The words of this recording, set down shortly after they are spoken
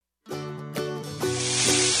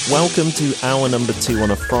Welcome to hour number 2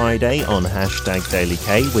 on a Friday on Hashtag Daily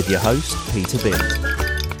K with your host, Peter B.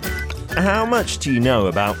 How much do you know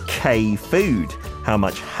about K food? How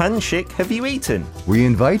much hanshik have you eaten? We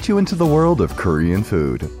invite you into the world of Korean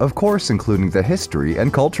food, of course including the history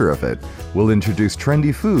and culture of it. We'll introduce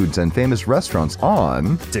trendy foods and famous restaurants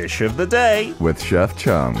on Dish of the Day with Chef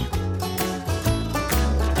Chung.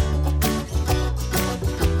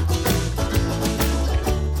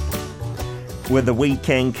 With the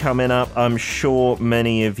weekend coming up, I'm sure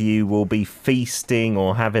many of you will be feasting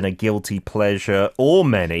or having a guilty pleasure, or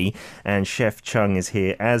many. And Chef Chung is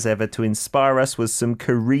here as ever to inspire us with some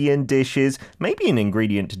Korean dishes, maybe an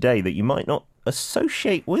ingredient today that you might not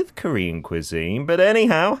associate with Korean cuisine. But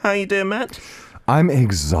anyhow, how you doing, Matt? I'm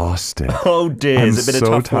exhausted. Oh dear, has it been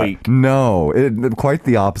a tough week? No, quite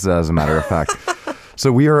the opposite as a matter of fact.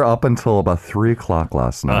 So we were up until about 3 o'clock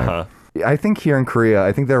last night. Uh-huh. I think here in Korea,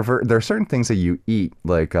 I think there are certain things that you eat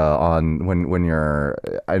like on when you're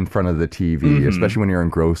in front of the TV, especially when you're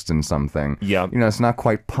engrossed in something. Yeah, you know, it's not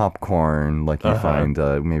quite popcorn like you find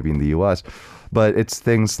maybe in the U.S., but it's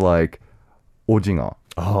things like 오징어.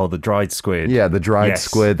 Oh, the dried squid. Yeah, the dried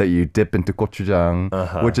squid that you dip into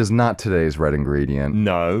gochujang, which is not today's red ingredient.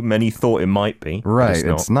 No, many thought it might be. Right,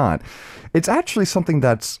 it's not. It's actually something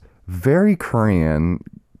that's very Korean.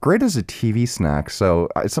 Great as a TV snack. So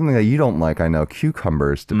it's something that you don't like, I know.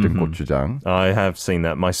 Cucumbers dipped in gochujang. I have seen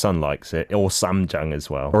that. My son likes it. Or samjang as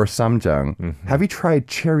well. Or samjang. Have you tried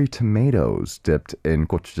cherry tomatoes dipped in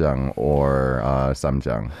gochujang or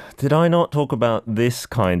samjang? Did I not talk about this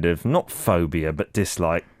kind of, not phobia, but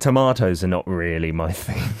dislike? Tomatoes are not really my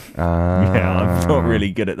thing. Yeah, I'm not really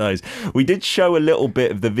good at those. We did show a little bit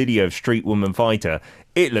of the video of Street Woman Fighter.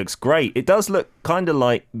 It looks great. It does look kind of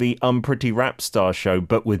like the Unpretty Rap Star show,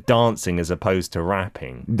 but with dancing as opposed to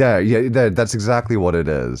rapping. That's exactly what it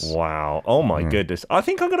is. Wow. Oh my goodness. I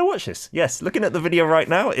think I'm going to watch this. Yes, looking at the video right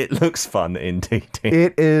now, it looks fun indeed.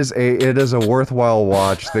 It is a worthwhile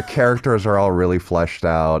watch. The characters are all really fleshed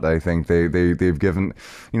out. I think they've given,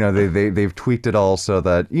 they've tweaked it all so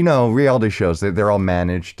that, reality shows, they're all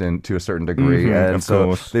managed to a certain degree. And so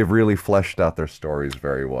course. They've really fleshed out their stories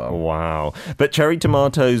very well. Wow. But cherry tomatoes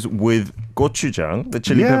with gochujang, the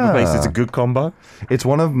chili pepper base, is a good combo. It's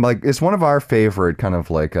one of our favorite kind of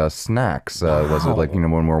like snacks. Was it like,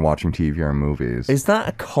 when we're watching TV or movies? Is that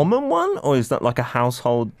a common one, or is that like a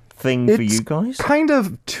household thing for you guys? Kind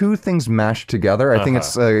of two things mashed together. I think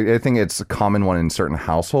it's a common one in certain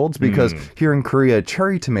households because here in Korea,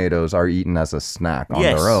 cherry tomatoes are eaten as a snack on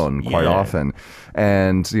their own quite often,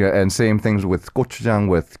 and same things with gochujang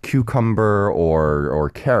with cucumber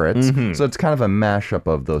or carrots. So it's kind of a mashup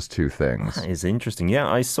of those two things. That is interesting. Yeah,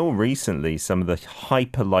 I saw recently some of the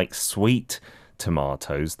hyper sweet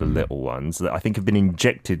tomatoes, the little ones that I think have been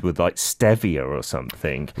injected with like stevia or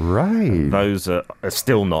something. Right. Those are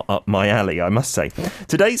still not up my alley, I must say.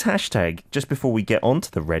 Today's hashtag, just before we get on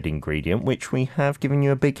to the red ingredient, which we have given you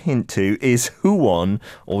a big hint to, is huwon,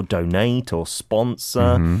 or donate or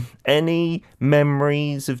sponsor. Any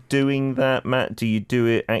memories of doing that, Matt? Do you do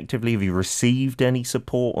it actively? Have you received any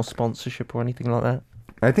support or sponsorship or anything like that?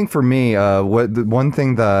 I think for me, one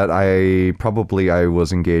thing that I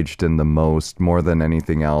was engaged in the most, more than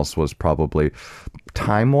anything else, was probably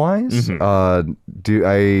time-wise. I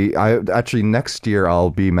actually next year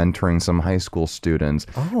I'll be mentoring some high school students,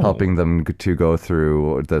 helping them to go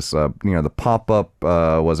through this. The pop-up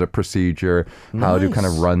was a procedure, how to kind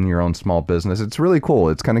of run your own small business. It's really cool.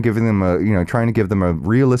 It's kind of giving them trying to give them a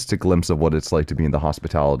realistic glimpse of what it's like to be in the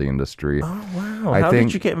hospitality industry. Oh wow! How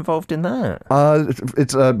did you get involved in that?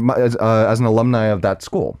 It's as an alumni of that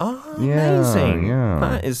school. Oh, amazing. Yeah.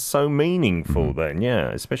 That is so meaningful then,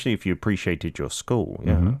 especially if you appreciated your school.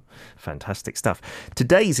 Yeah. Fantastic stuff.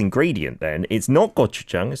 Today's ingredient then, it's not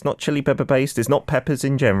gochujang, it's not chili pepper paste, it's not peppers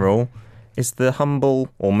in general. It's the humble,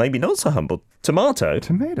 or maybe not so humble, tomato.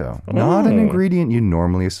 Not an ingredient you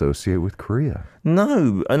normally associate with Korea.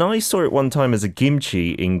 No, and I saw it one time as a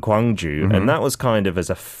kimchi in Gwangju, and that was kind of as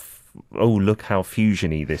a look how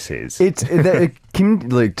fusiony this is.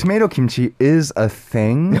 Tomato kimchi is a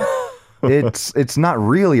thing. It's not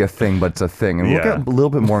really a thing, but it's a thing, and we'll get a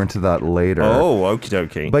little bit more into that later. Oh, okie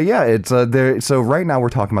dokie. But yeah, it's there. So right now we're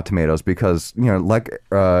talking about tomatoes because like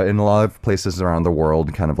in a lot of places around the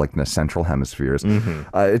world, kind of like in the central hemispheres,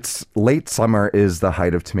 it's late summer is the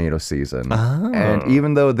height of tomato season, and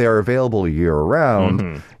even though they're available year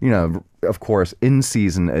round, of course, in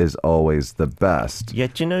season is always the best. Yeah,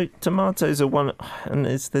 do you know, tomatoes are one, and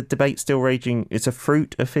is the debate still raging? It's a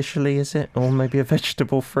fruit officially, is it? Or maybe a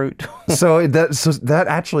vegetable fruit? That's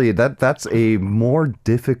a more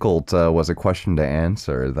difficult was a question to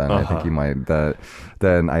answer than I think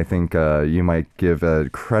you might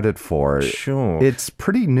give credit for. Sure. It's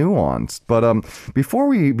pretty nuanced. But before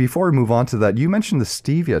we move on to that, you mentioned the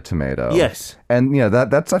stevia tomato. Yes. And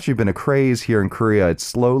that's actually been a craze here in Korea. It's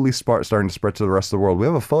slowly starting to spread to the rest of the world. We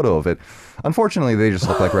have a photo of it. Unfortunately, they just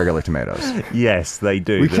look like regular tomatoes. Yes, they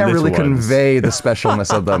do. We can't really convey the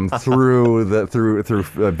specialness of them through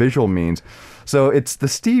visual means. So it's the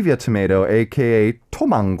stevia tomato, aka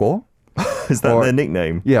tomango. Is that their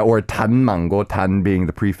nickname? Yeah, or 단망고, 단 being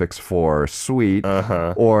the prefix for sweet,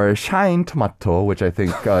 or shine tomato, which I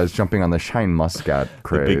think is jumping on the shine muscat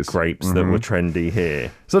craze. The big grapes that were trendy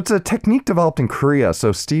here. So it's a technique developed in Korea.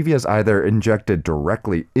 So stevia is either injected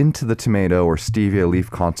directly into the tomato, or stevia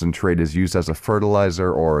leaf concentrate is used as a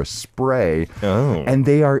fertilizer or a spray. Oh. And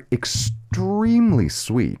they are extremely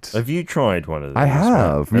sweet. Have you tried one of these? I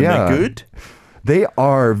have, And yeah. they're good? They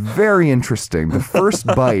are very interesting. The first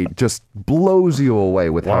bite just blows you away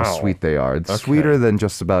with how sweet they are. It's sweeter than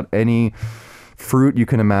just about any fruit you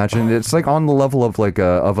can imagine. It's like on the level of like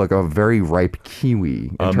a very ripe kiwi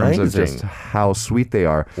in terms of just how sweet they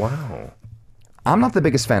are. Wow. I'm not the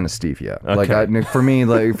biggest fan of stevia. Okay.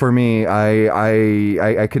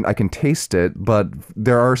 I can taste it, but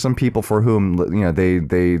there are some people for whom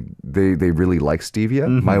they really like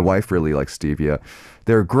stevia. My wife really likes stevia.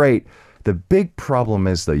 They're great. The big problem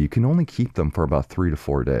is, though, you can only keep them for about 3 to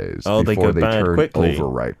 4 days before they turn quickly.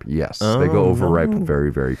 overripe. Yes, they go overripe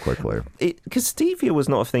very, very quickly. Because stevia was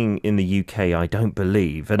not a thing in the UK, I don't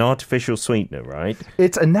believe. An artificial sweetener, right?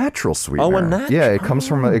 It's a natural sweetener. Oh, a natural. Yeah, it comes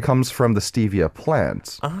from the stevia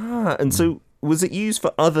plant. And so was it used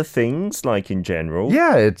for other things, like in general?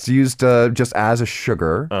 Yeah, it's used just as a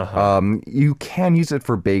sugar. You can use it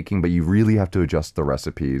for baking, but you really have to adjust the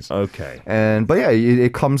recipes. Okay. But yeah,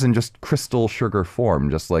 it comes in just crystal sugar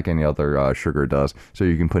form, just like any other sugar does. So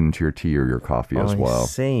you can put into your tea or your coffee as well. I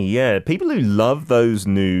see, yeah. People who love those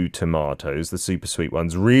new tomatoes, the super sweet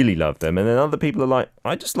ones, really love them. And then other people are like,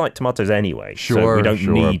 I just like tomatoes anyway. So we don't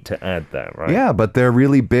need to add that, right? Yeah, but they're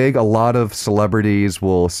really big. A lot of celebrities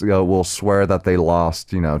will swear that they lost,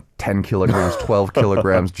 10 kilograms, 12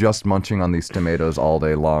 kilograms just munching on these tomatoes all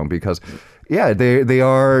day long because, yeah, they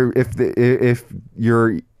are, if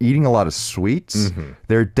you're eating a lot of sweets,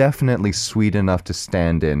 they're definitely sweet enough to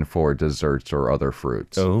stand in for desserts or other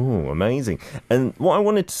fruits. Oh, amazing. And what I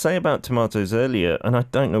wanted to say about tomatoes earlier, and I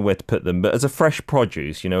don't know where to put them, but as a fresh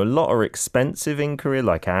produce, a lot are expensive in Korea,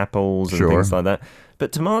 like apples and things like that.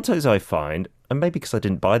 But tomatoes, I find, and maybe because I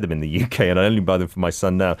didn't buy them in the UK and I only buy them for my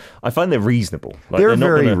son now, I find they're reasonable. Like, they're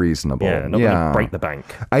very reasonable. Yeah, not going to break the bank.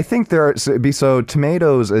 I think so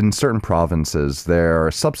tomatoes in certain provinces, they're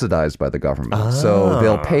subsidized by the government. So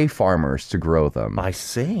they'll pay farmers to grow them. I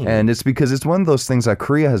see. And it's because it's one of those things that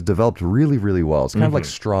Korea has developed really, really well. It's kind of like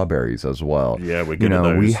strawberries as well. Yeah, we're good at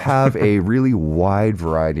those. We have a really wide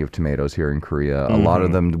variety of tomatoes here in Korea. A lot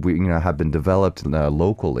of them have been developed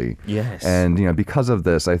locally. Yes. And because of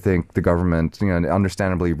this, I think the government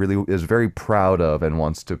understandably really is very proud of and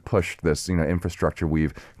wants to push this infrastructure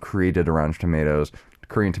we've created around tomatoes.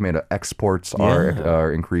 Korean tomato exports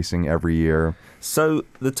are increasing every year. So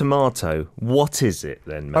the tomato, what is it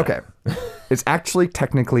then, Matt? Okay. It's actually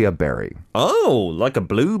technically a berry. Oh, like a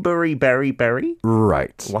blueberry berry?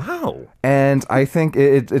 Right. Wow. And I think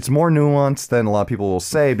it's more nuanced than a lot of people will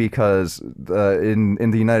say because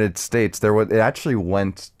in the United States, it actually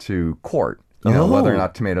went to court. Whether or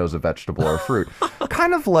not tomato is a vegetable or a fruit.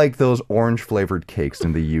 Kind of like those orange-flavored cakes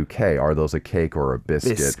in the UK. Are those a cake or a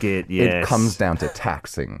biscuit? Biscuit, yes. It comes down to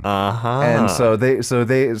taxing. And so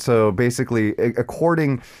basically,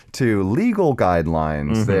 according to legal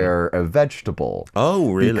guidelines, they're a vegetable.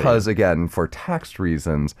 Oh, really? Because, again, for tax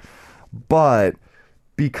reasons. But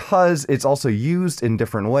because it's also used in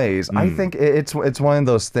different ways, I think it's one of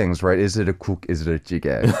those things, right? Is it a cook? Is it a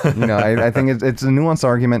jjigae? I think it's a nuanced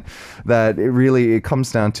argument that it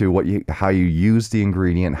comes down to how you use the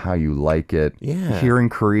ingredient, how you like it. Yeah. Here in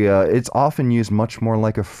Korea, it's often used much more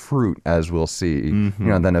like a fruit, as we'll see,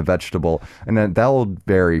 than a vegetable, and that will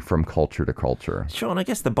vary from culture to culture. Sure, and I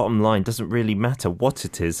guess the bottom line doesn't really matter what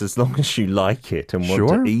it is as long as you like it and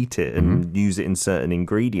want to eat it and use it in certain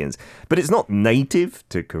ingredients. But it's not native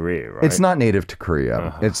to Korea, right? It's not native to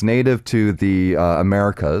Korea. It's native to the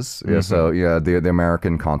Americas. The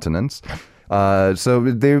American continents. So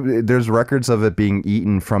there's records of it being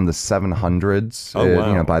eaten from the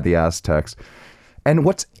 700s, by the Aztecs. And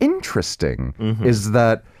what's interesting is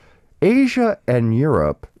that Asia and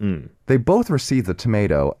Europe, they both received the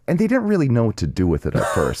tomato, and they didn't really know what to do with it at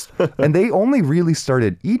first. And they only really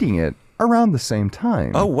started eating it around the same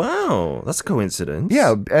time. Oh, wow. That's a coincidence.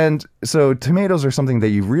 Yeah, and so tomatoes are something that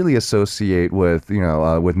you really associate with,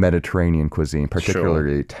 with Mediterranean cuisine,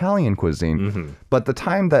 particularly Italian cuisine. But the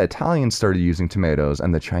time that Italians started using tomatoes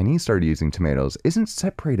and the Chinese started using tomatoes isn't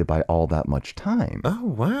separated by all that much time. Oh,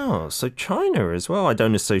 wow. So China as well. I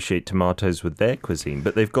don't associate tomatoes with their cuisine,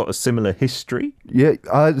 but they've got a similar history.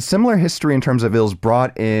 Yeah, similar history in terms of it was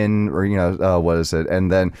brought in, or, what is it?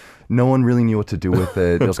 And then no one really knew what to do with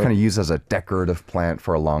it. It was kind of used as a decorative plant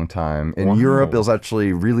for a long time. In Europe, it was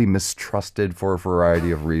actually really mistrusted for a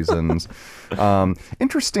variety of reasons.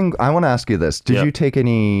 Interesting. I want to ask you this. Did you take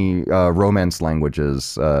any Romance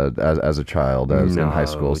languages as a child, in high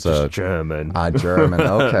school? Just German. German,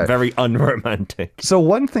 okay. Very unromantic. So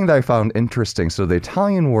one thing that I found interesting, so the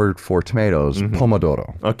Italian word for tomatoes,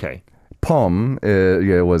 pomodoro. Okay. Pom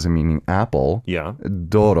was meaning apple. Yeah.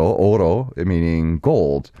 Oro, meaning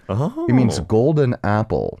gold. Oh. It means golden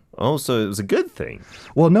apple. Oh, so it was a good thing.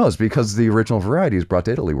 Well, no, it's because the original varieties brought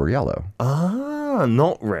to Italy were yellow.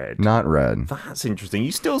 Not red. Not red. That's interesting.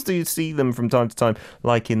 You still do see them from time to time,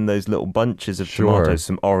 like in those little bunches of tomatoes,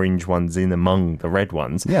 some orange ones in among the red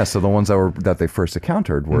ones. Yeah, so the ones that they first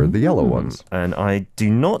encountered were the yellow ones. And I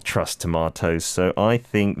do not trust tomatoes, so I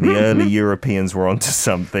think the early Europeans were onto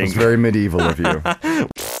something. It's very medieval of you.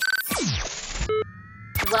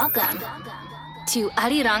 Welcome to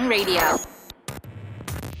Arirang Radio.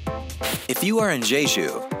 If you are in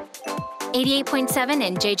Jeju, 88.7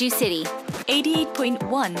 in Jeju City.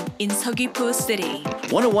 88.1 in Seogwipo City.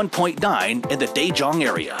 101.9 in the Daejeong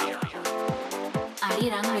area.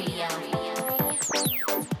 Arirang Radio.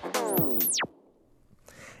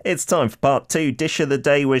 It's time for part 2, Dish of the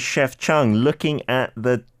Day with Chef Chung, looking at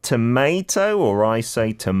the tomato, or I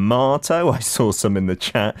say tomato. I saw some in the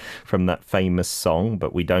chat from that famous song,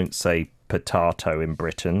 but we don't say potato in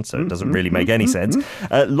Britain, so it doesn't really make any sense.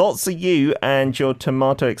 Lots of you and your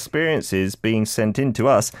tomato experiences being sent in to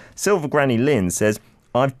us. Silver Granny Lynn says,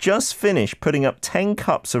 I've just finished putting up 10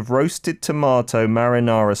 cups of roasted tomato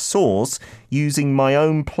marinara sauce using my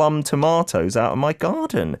own plum tomatoes out of my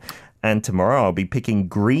garden. And tomorrow I'll be picking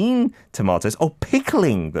green tomatoes,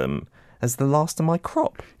 pickling them as the last of my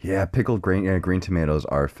crop. Yeah, pickled green tomatoes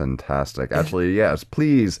are fantastic. Actually, yes,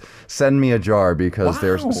 please send me a jar because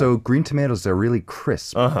green tomatoes, they're really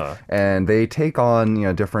crisp. And they take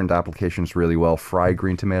on, different applications really well. Fried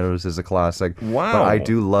green tomatoes is a classic. Wow. But I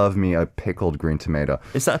do love me a pickled green tomato.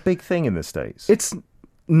 Is that a big thing in the States? It's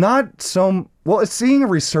not so... Well, it's seeing a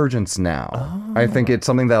resurgence now. I think it's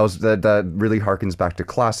something that really harkens back to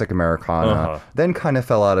classic Americana, then kind of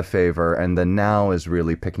fell out of favor, and then now is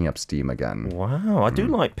really picking up steam again. Wow, I do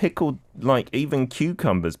like pickled, like even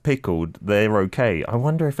cucumbers pickled, they're okay. I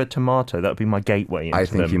wonder if a tomato, that would be my gateway into I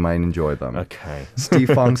think them. you might enjoy them. Okay.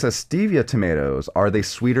 Steve Fong says, stevia tomatoes, are they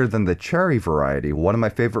sweeter than the cherry variety? One of my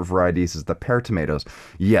favorite varieties is the pear tomatoes.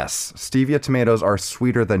 Yes, stevia tomatoes are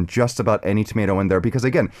sweeter than just about any tomato in there because,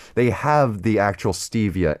 again, they have the actual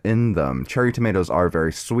stevia in them. Cherry tomatoes are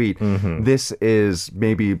very sweet. This is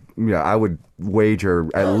maybe, I would wager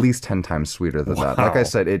at least 10 times sweeter than that. Like I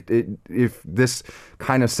said, if this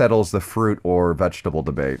kind of settles the fruit or vegetable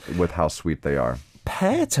debate with how sweet they are.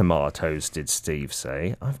 Pear tomatoes, did Steve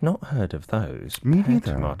say? I've not heard of those. Me pear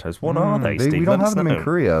neither. Tomatoes. What are they, Steve? We don't Let us have them in know.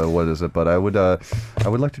 Korea. What is it? But I would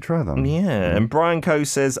like to try them. Yeah, and Brian Coe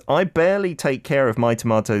says, I barely take care of my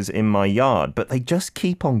tomatoes in my yard, but they just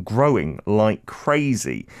keep on growing like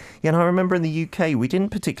crazy. Yeah, and I remember in the UK, we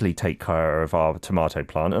didn't particularly take care of our tomato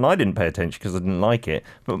plant, and I didn't pay attention because I didn't like it,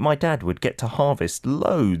 but my dad would get to harvest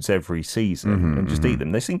loads every season and just eat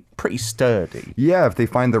them. They seem pretty sturdy. Yeah, if they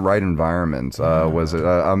find the right environment.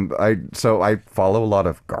 I follow a lot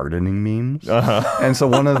of gardening memes, and so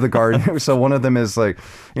one of them is like,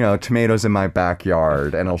 tomatoes in my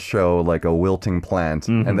backyard, and it'll show like a wilting plant,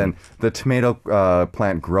 and then the tomato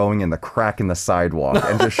plant growing in the crack in the sidewalk,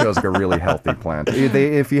 and just shows like a really healthy plant.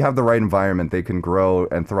 If you have the right environment, they can grow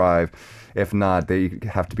and thrive. If not, they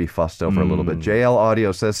have to be fussed over a little bit. JL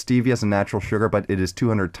Audio says stevia is a natural sugar, but it is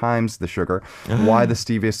 200 times the sugar. Why the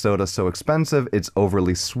stevia soda is so expensive? It's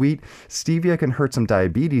overly sweet. Stevia can hurt some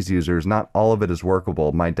diabetes users. Not all of it is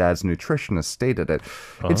workable. My dad's nutritionist stated it.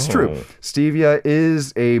 It's true. Stevia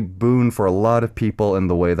is a boon for a lot of people in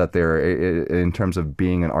the way that they're in terms of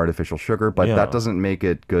being an artificial sugar, but that doesn't make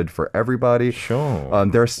it good for everybody. Sure.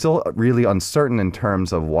 They're still really uncertain in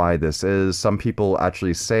terms of why this is. Some people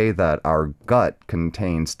actually say that our gut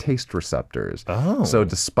contains taste receptors. So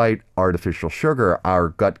despite artificial sugar, our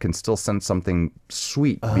gut can still sense something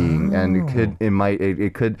sweet being, and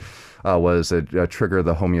it could was trigger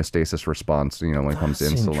the homeostasis response, when it comes to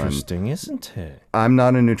That's insulin. interesting, isn't it? I'm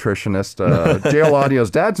not a nutritionist. JL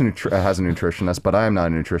Audio's dad's has a nutritionist, but I am not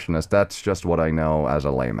a nutritionist. That's just what I know as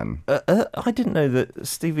a layman. I didn't know that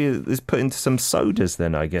stevia is put into some sodas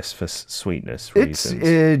then, I guess, for sweetness It's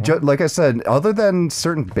reasons. like I said, other than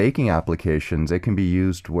certain baking applications, it can be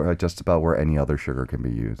used just about where any other sugar can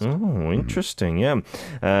be used. Oh, interesting, yeah.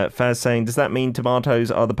 Faz saying, does that mean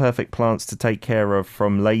tomatoes are the perfect plants to take care of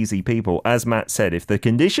from lazy people? As Matt said, if the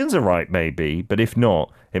conditions are right, maybe, but if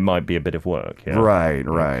not, it might be a bit of work. Yeah? Right.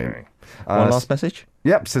 Okay. One last message?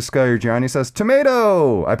 Yep, Siska Gianni says,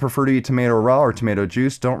 tomato! I prefer to eat tomato raw or tomato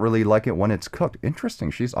juice. Don't really like it when it's cooked. Interesting.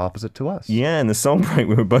 She's opposite to us. Yeah, in the song break,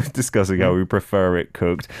 we were both discussing how we prefer it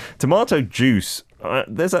cooked. Tomato juice,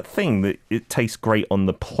 there's that thing that it tastes great on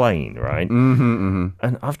the plain, right? And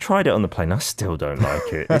I've tried it on the plain. I still don't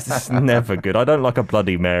like it. It's just never good. I don't like a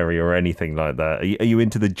Bloody Mary or anything like that. Are you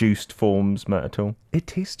into the juiced forms, Matt, at all? It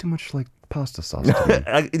tastes too much like pasta sauce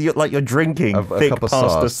to me. You're drinking A thick cup of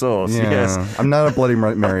pasta sauce. Yeah. Yes. I'm not a Bloody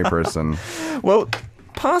Mary person. Well,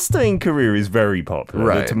 pasta in Korea is very popular.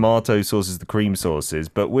 Right. The tomato sauces, the cream sauces,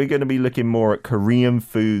 but we're going to be looking more at Korean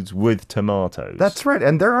foods with tomatoes. That's right.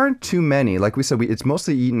 And there aren't too many. Like we said, it's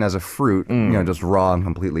mostly eaten as a fruit, just raw and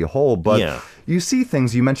completely whole. But Yeah. you see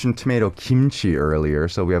things. You mentioned tomato kimchi earlier,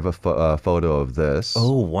 so we have a photo of this.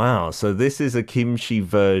 Oh, wow. So this is a kimchi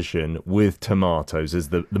version with tomatoes as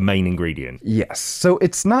the main ingredient. Yes. So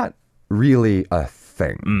it's not really a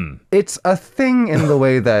thing. It's a thing in the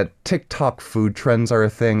way that TikTok food trends are a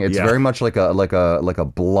thing. It's Yeah. very much like a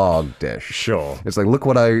blog dish. Sure. It's like, look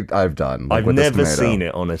what I've done. I've with this never tomato. seen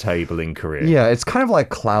it on a table in Korea. Yeah, it's kind of like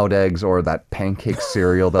cloud eggs or that pancake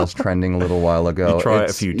cereal that was trending a little while ago. You try it a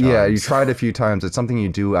It's- few Yeah, you times. try it a few times. It's something you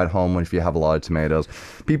do at home if you have a lot of tomatoes.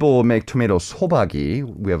 People will make tomato sobagi.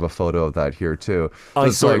 We have a photo of that here too. So I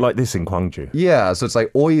it's saw it like this in Gwangju. yeah, so it's like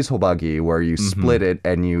oi sobagi, where you split it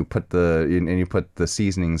and you put the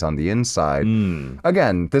seasonings on the inside.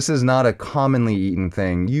 Again, this is not a commonly eaten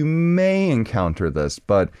thing. You may encounter this,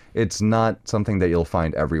 but it's not something that you'll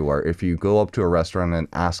find everywhere. If you go up to a restaurant and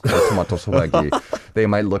ask for tomato sobagi, they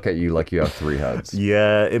might look at you like you have three heads.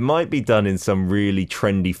 Yeah, it might be done in some really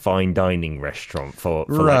trendy fine dining restaurant for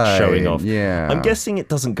like Right, showing off. yeah. I'm guessing it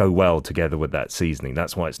doesn't go well together with that seasoning.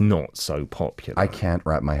 That's why it's not so popular. I can't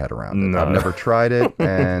wrap my head around it. No. I've never tried it,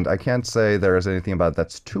 and I can't say there is anything about it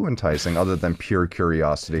that's too enticing other than pure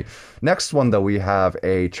curiosity. Next one, though, we have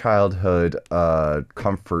a childhood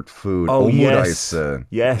comfort food. Oh, omurice.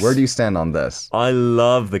 Yes. Where do you stand on this? I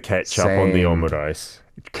love the ketchup on the Same. omurice.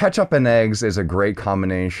 Ketchup and eggs is a great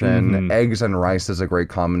combination. Eggs and rice is a great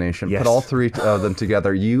combination. Yes. Put all three of them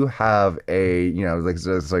together, you have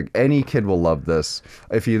it's like any kid will love this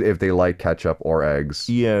if they like ketchup or eggs.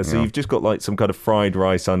 Yeah, so you've just got like some kind of fried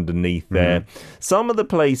rice underneath there. Some of the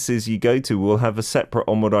places you go to will have a separate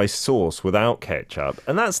omurice sauce without ketchup,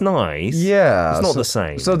 and that's nice. Yeah, It's not the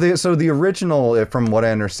same. So the original, from what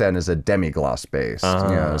I understand, is a demi-glace based.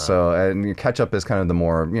 So and ketchup is kind of the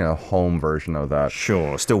more home version of that.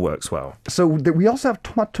 Sure, still works well. So we also have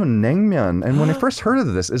tomato naengmyeon, and when I first heard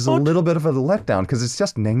of this, it's a little bit of a letdown because it's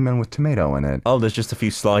just naengmyeon with tomato in it. Oh, there's just a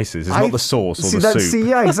few slices. It's not the sauce or the soup. See,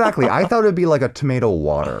 yeah, exactly. I thought it'd be like a tomato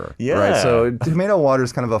water. Yeah. Right. So tomato water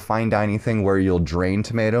is kind of a fine dining thing where you'll drain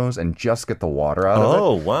tomatoes and just get the water out of it.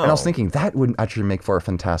 Oh, wow. And I was thinking that would actually make for a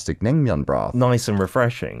fantastic naengmyeon broth. Nice and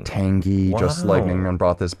refreshing. Tangy, just like Wow. naengmyeon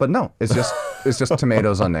broth is. But no, it's just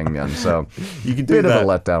tomatoes on naengmyeon. So You can do bit that. of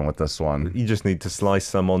a letdown with this one. You just need to slice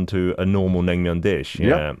some onto a normal naengmyeon dish.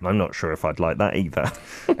 Yeah, I'm not sure if I'd like that either.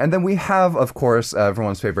 And then we have, of course,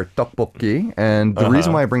 everyone's favorite tteokbokki. And the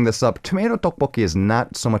reason why I bring this up, tomato tteokbokki is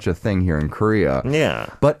not so much a thing here in Korea. Yeah.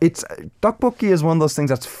 But tteokbokki is one of those things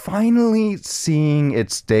that's finally seeing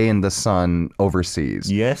its day in the sun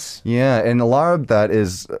overseas. Yes. Yeah, and a lot of that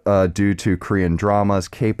is due to Korean dramas,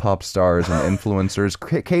 K-pop stars, and influencers.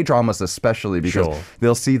 K-dramas especially, because Sure.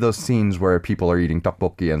 they'll see those scenes where people are eating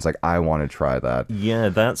tteokbokki and it's like, I want to try that. Yeah,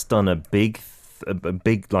 that's done a big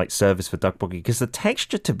like service for tteokbokki because the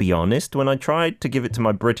texture, to be honest, when I tried to give it to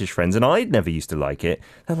my British friends and I'd never used to like it,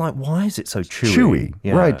 they're like, why is it so chewy?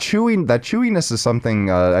 Yeah. Right, chewy. That chewiness is something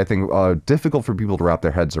I think difficult for people to wrap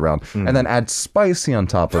their heads around. And then add spicy on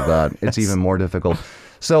top of that, it's even more difficult.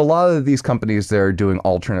 So a lot of these companies, they're doing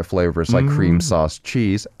alternate flavors like cream sauce,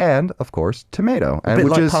 cheese, and of course tomato. A bit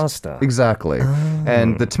like pasta. Exactly.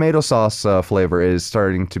 And the tomato sauce flavor is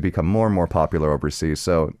starting to become more and more popular overseas.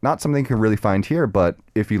 So not something you can really find here, but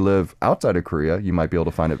if you live outside of Korea, you might be able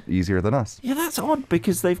to find it easier than us. Yeah, that's odd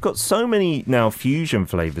because they've got so many now fusion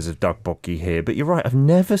flavors of tteokbokki here. But you're right, I've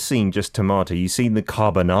never seen just tomato. You've seen the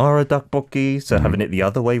carbonara tteokbokki, so having it the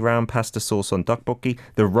other way round, pasta sauce on tteokbokki.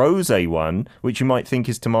 The rosé one, which you might think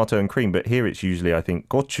is tomato and cream, but here it's usually, I think,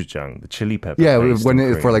 gochujang, the chili pepper. Yeah, paste when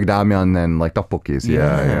and for cream. like ramen and like tteokbokkis.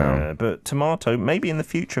 Yeah. But tomato, maybe in the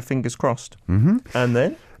future, fingers crossed. Mm-hmm. And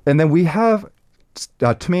then? And then we have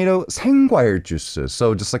tomato 생과일 juices,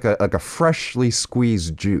 so just like a freshly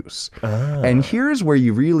squeezed juice. And here's where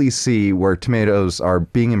you really see where tomatoes are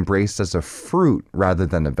being embraced as a fruit rather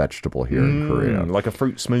than a vegetable here in Korea. Like a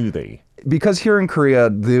fruit smoothie. Because here in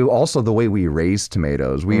Korea, also the way we raise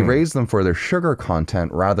tomatoes, we raise them for their sugar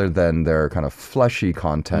content rather than their kind of fleshy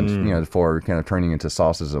content, for kind of turning into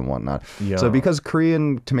sauces and whatnot. Yeah. So because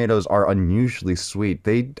Korean tomatoes are unusually sweet,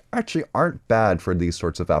 they actually aren't bad for these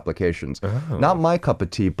sorts of applications. Not my cup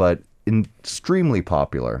of tea, but extremely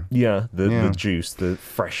popular. Yeah, the juice, the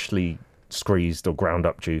freshly squeezed or ground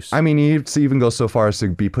up juice. I mean, you even go so far as to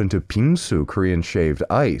be put into bingsu, Korean shaved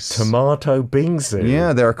ice. Tomato bingsu.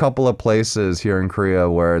 Yeah, there are a couple of places here in Korea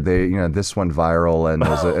where this went viral and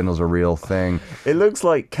it was a real thing. It looks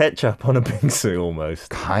like ketchup on a bingsu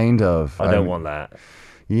almost. Kind of. I don't want that.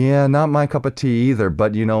 Yeah, not my cup of tea either.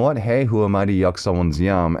 But you know what? Hey, who am I to yuck someone's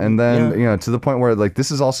yum? And then, to the point where like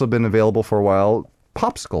this has also been available for a while.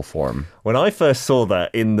 Popsicle form. When I first saw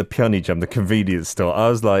that in the Pyeongjam, the convenience store, I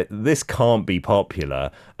was like, this can't be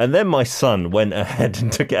popular. And then my son went ahead and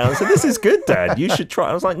took it out and said, this is good, Dad. You should try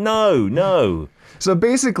it. I was like, no. So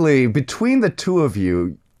basically, between the two of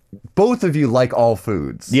you, both of you like all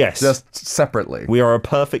foods. Yes. Just separately. We are a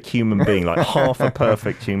perfect human being, like half a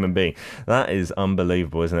perfect human being. That is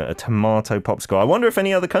unbelievable, isn't it? A tomato popsicle. I wonder if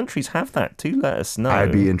any other countries have that. Do let us know.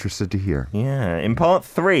 I'd be interested to hear. Yeah. In part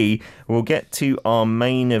 3, we'll get to our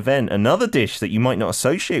main event. Another dish that you might not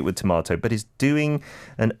associate with tomato, but is doing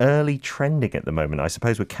an early trending at the moment. I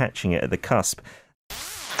suppose we're catching it at the cusp.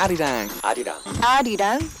 Arirang.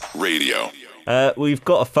 Radio. We've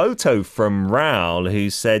got a photo from Raul who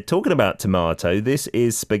said, talking about tomato, this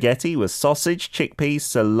is spaghetti with sausage, chickpeas,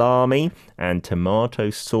 salami, and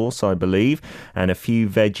tomato sauce, I believe, and a few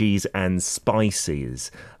veggies and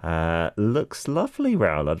spices. Looks lovely,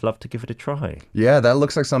 Raul. I'd love to give it a try. Yeah, that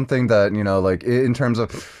looks like something that, like in terms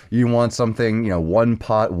of you want something, one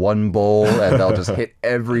pot, one bowl, and they'll just hit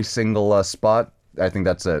every single spot. I think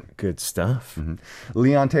that's it. Good stuff.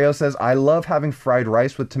 Leon Teo says, I love having fried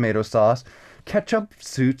rice with tomato sauce. Ketchup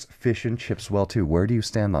suits fish and chips well too. Where do you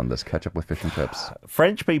stand on this, ketchup with fish and chips?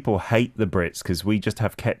 French people hate the Brits because we just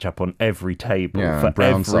have ketchup on every table Yeah, for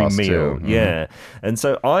brown every sauce meal. too. Yeah. And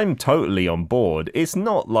so I'm totally on board. It's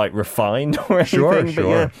not like refined or anything, Sure, but sure.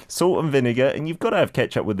 yeah, salt and vinegar. And you've got to have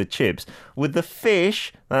ketchup with the chips. With the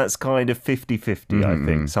fish, that's kind of 50-50, I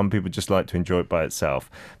think. Some people just like to enjoy it by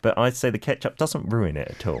itself. But I'd say the ketchup doesn't ruin it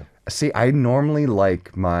at all. See, I normally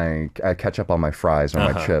like my ketchup on my fries or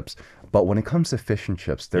my chips. But when it comes to fish and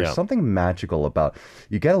chips, there's Yeah. something magical about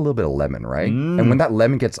you get a little bit of lemon, right? And when that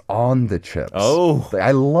lemon gets on the chips, like,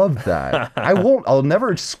 I love that. I'll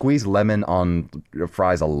never squeeze lemon on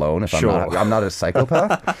fries alone if Sure. I'm not a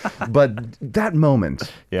psychopath. But that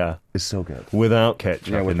moment Yeah. is so good. Without ketchup,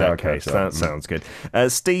 Yeah, in without that case. ketchup. That sounds good.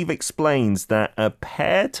 Steve explains that a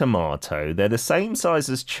pear tomato, they're the same size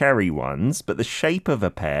as cherry ones, but the shape of a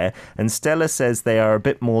pear. And Stella says they are a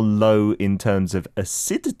bit more low in terms of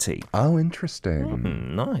acidity. Oh,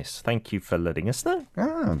 interesting. Nice. Thank you for letting us know.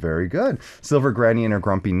 Ah, very good. Silver Granny and her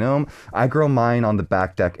Grumpy Gnome. I grow mine on the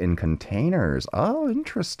back deck in containers. Oh,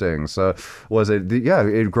 interesting. So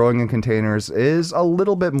growing in containers is a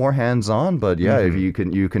little bit more hands-on, but if you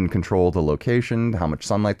can control the location, how much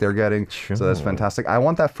sunlight they're getting. Sure. So that's fantastic. I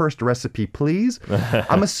want that first recipe, please.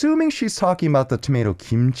 I'm assuming she's talking about the tomato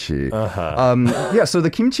kimchi. So the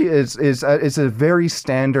kimchi is a very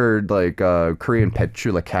standard like Korean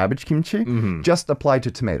pechu, like cabbage kimchi, just applied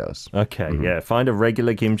to tomatoes. Okay, yeah. Find a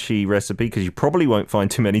regular kimchi recipe because you probably won't find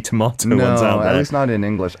too many tomato No, ones out there. at least not in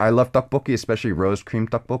English. I love tteokbokki, especially rose cream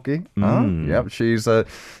tteokbokki. Yep,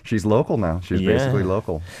 she's local now. She's basically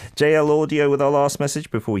local. JL Audio with our last message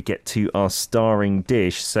before we get to our starring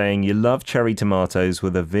dish, saying you love cherry tomatoes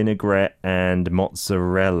with a vinaigrette and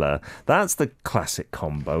mozzarella. That's the classic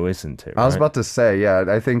combo, isn't it? I was right? about to say,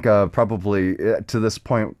 I think probably to this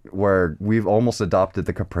point where we've almost adopted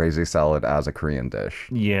the caprese a salad as a Korean dish.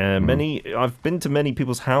 Yeah, I've been to many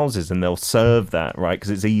people's houses and they'll serve that, right? Because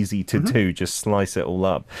it's easy to do, just slice it all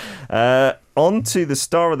up. On to the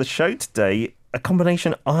star of the show today, a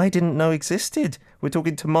combination I didn't know existed. We're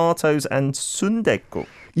talking tomatoes and sundae-guk.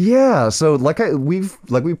 Yeah, so like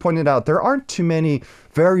we pointed out, there aren't too many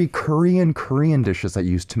very Korean dishes that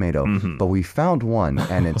use tomato, but we found one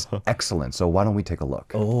and it's excellent. So why don't we take a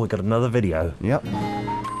look? Oh, we got another video. Yep.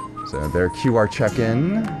 So their QR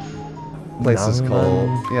check-in place is called.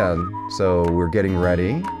 Yeah. So we're getting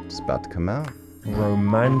ready. It's about to come out.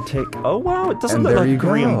 Romantic. Oh wow, it doesn't And look there like a you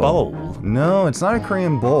Korean go. bowl. No, it's not a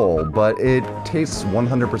Korean bowl, but it tastes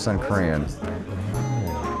 100% Korean.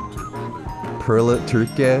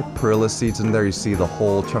 Perilla seeds in there. You see the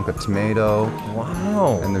whole chunk of tomato.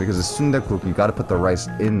 Wow. And then because it's sundae-guk, you got to put the rice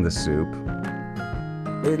in the soup.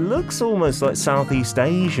 It looks almost like Southeast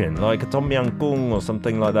Asian, like a tom yum goong or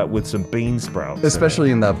something like that with some bean sprouts.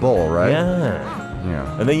 Especially in that bowl, right? Yeah.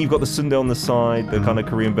 Yeah. And then you've got the sundae on the side, the kind of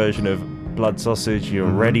Korean version of blood sausage. You're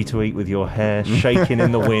ready to eat with your hair shaking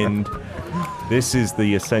in the wind. This is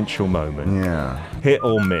the essential moment. Yeah. Hit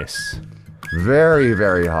or miss. Very,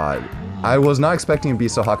 very hot. I was not expecting it to be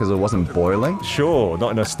so hot because it wasn't boiling. Sure,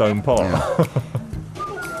 not in a stone pot.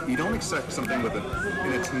 You don't expect something in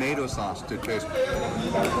a tomato sauce to taste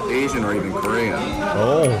Asian or even Korean.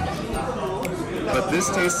 Oh. But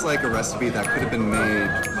this tastes like a recipe that could have been made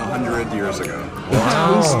 100 years ago.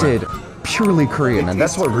 It tasted purely Korean, and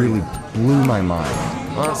that's what really blew my mind.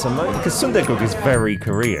 That's amazing. Because sundae-guk is very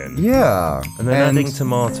Korean. Yeah. And then adding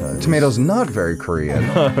tomatoes. Tomatoes not very Korean.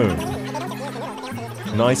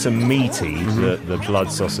 Nice and meaty, the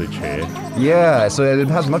blood sausage here. Yeah, so it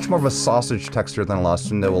has much more of a sausage texture than a lot of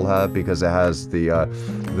sundae will have because it has the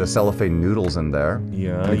cellophane noodles in there.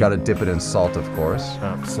 Yeah. You gotta dip it in salt, of course.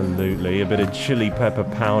 Absolutely. A bit of chili pepper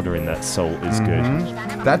powder in that salt is good.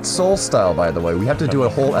 That's Seoul style, by the way. We have to do a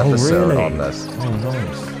whole episode really? on this. Oh,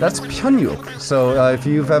 nice. That's pyeonjuk. So if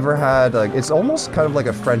you've ever had, it's almost kind of like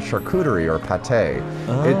a French charcuterie or pâté.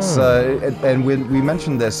 It's and we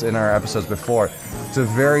mentioned this in our episodes before. It's a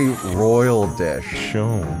very royal dish.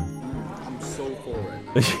 Sure. I'm so full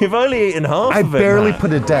right You've only eaten half I of it, barely Matt.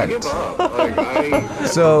 put a dent. now.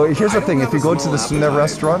 So here's the thing: if you go to the sundae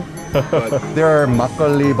restaurant, there are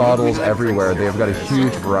makgeolli bottles everywhere. They've got a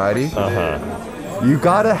huge variety. You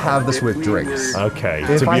gotta have this with drinks. Okay,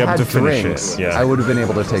 If to be I able had to finish drinks, it. Yeah. I would have been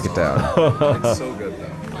able to take it down. It's so good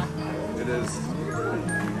though. It is.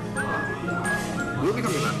 We'll be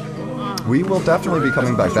coming back. We will definitely be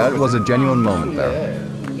coming back. That was a genuine moment there.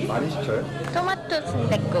 토마토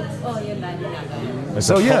순댓국. It's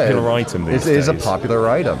So a yeah, popular item these it is a days. popular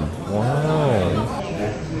item. Wow.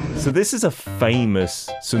 So this is a famous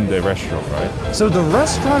sundae restaurant, right? So the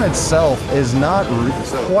restaurant itself is not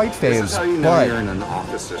quite This famous, is how you know but you're in an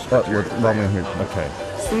office district. but we're here. Okay.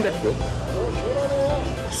 순댓국.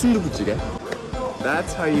 순두부찌개.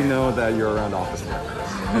 That's how you know that you're around office workers.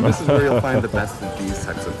 And this is where you'll find the best of these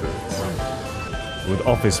types of foods. With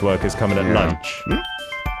office workers coming at Yeah. lunch.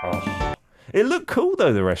 Oh. It looked cool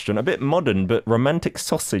though, the restaurant. A bit modern, but romantic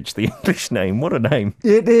sausage, the English name. What a name.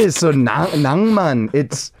 It is. So 낭만,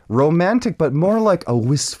 it's romantic, but more like a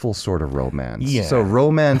wistful sort of romance. Yeah. So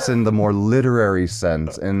romance in the more literary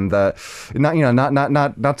sense, in the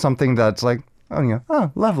not something that's like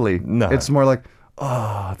lovely. No. It's more like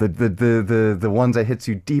the ones that hits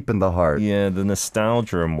you deep in the heart. Yeah, the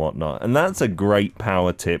nostalgia and whatnot. And that's a great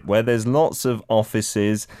power tip. Where there's lots of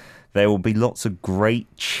offices, there will be lots of great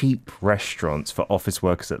cheap restaurants for office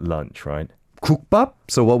workers at lunch, right? Kukbap.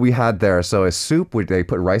 So what we had there, so a soup where they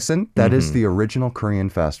put rice in, that is the original Korean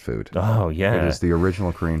fast food. Oh, yeah. It is the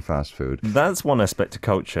original Korean fast food. That's one aspect of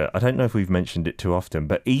culture. I don't know if we've mentioned it too often,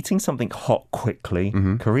 but eating something hot quickly,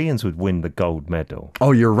 Koreans would win the gold medal.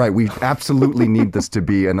 Oh, you're right. We absolutely need this to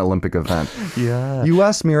be an Olympic event. Yeah. You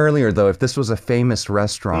asked me earlier, though, if this was a famous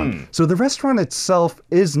restaurant. So the restaurant itself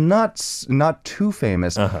is not too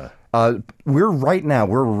famous. We're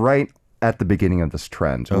right at the beginning of this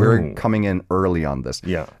trend. We're coming in early on this.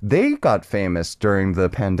 Yeah. They got famous during the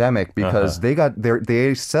pandemic because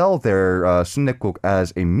they sell their sundae-guk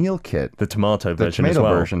as a meal kit. The tomato The version as tomato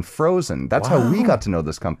well. version, frozen. That's how we got to know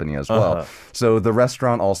this company as well. So the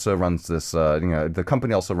restaurant also runs this. The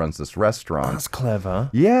company also runs this restaurant. That's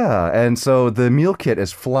clever. Yeah, and so the meal kit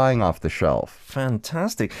is flying off the shelf.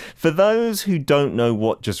 Fantastic. For those who don't know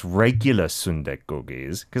what just regular sundae-guk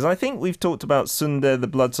is, because I think we've talked about sundae, the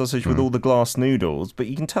blood sausage with all the glass noodles, but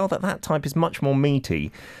you can tell that type is much more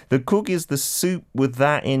meaty. The guk is the soup with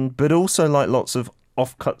that in, but also like lots of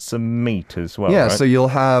offcuts of meat as well. Yeah, right? so you'll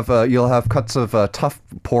have cuts of tough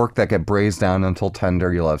pork that get braised down until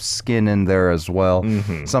tender. You'll have skin in there as well.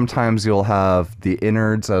 Sometimes you'll have the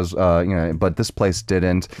innards as but this place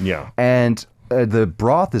didn't. Yeah. And the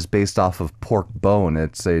broth is based off of pork bone.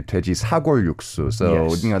 It's a 돼지 사골육수.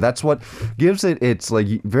 So, Yes. That's what gives it its like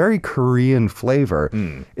very Korean flavor.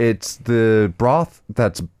 It's the broth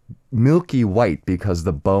that's milky white because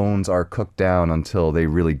the bones are cooked down until they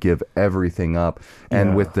really give everything up.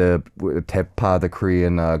 And with the teppa, the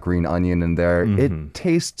Korean green onion in there, it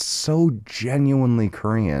tastes so genuinely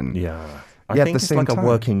Korean. Yeah. I Yeah, at think the it's same like a time.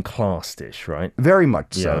 working class dish, right? Very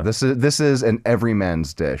much Yeah. so. This is an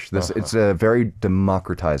everyman's dish. It's a very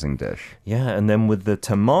democratizing dish. Yeah, and then with the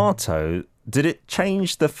tomato, did it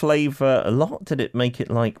change the flavor a lot? Did it make it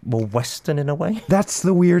like more Western in a way? That's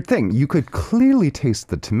the weird thing. You could clearly taste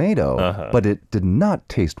the tomato, but it did not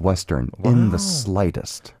taste Western in the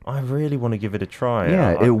slightest. I really want to give it a try.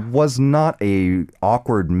 Yeah, it was not a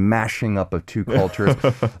awkward mashing up of two cultures.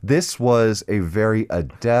 This was a very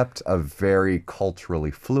adept, a very culturally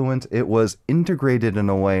fluent. It was integrated in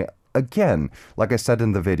a way, again, like I said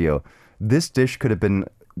in the video, this dish could have been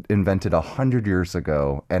invented 100 years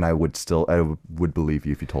ago, and I would believe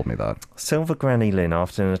you if you told me that. Silver Granny Lynn,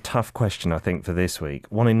 after a tough question, I think, for this week,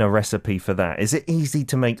 wanting a recipe for that. Is it easy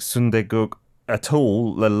to make sundae-guk at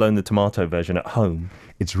all, let alone the tomato version at home?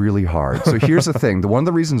 It's really hard. So here's the thing. One of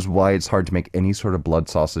the reasons why it's hard to make any sort of blood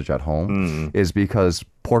sausage at home is because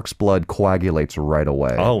pork's blood coagulates right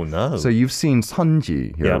away. Oh, no. So you've seen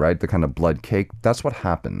sunji here, Yeah. right? The kind of blood cake. That's what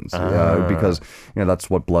happens because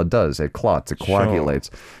that's what blood does. It clots, it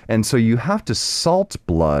coagulates. And so you have to salt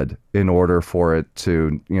blood in order for it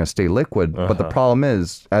to stay liquid. But the problem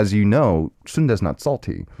is, as you know, sundae is not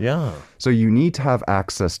salty. Yeah. So you need to have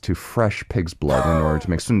access to fresh pig's blood in order to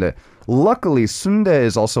make sundae. Luckily, sundae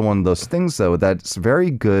is also one of those things, though, that's very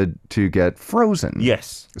good to get frozen.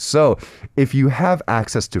 Yes. So if you have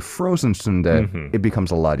access to frozen sundae, it becomes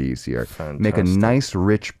a lot easier. Make a nice,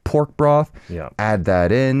 rich pork broth, add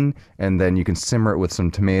that in, and then you can simmer it with some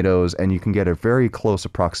tomatoes, and you can get a very close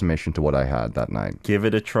approximation to what I had that night. Give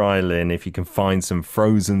it a try, Lynn, if you can find some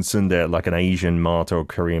frozen sundae at like an Asian mart or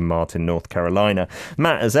Korean mart in North Carolina.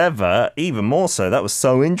 Matt, as ever, even more so, that was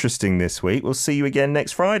so interesting this week. We'll see you again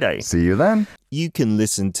next Friday. See you then. You can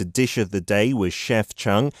listen to Dish of the Day with Chef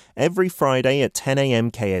Chung every Friday at 10 a.m.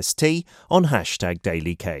 KST on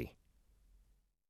 #DailyK.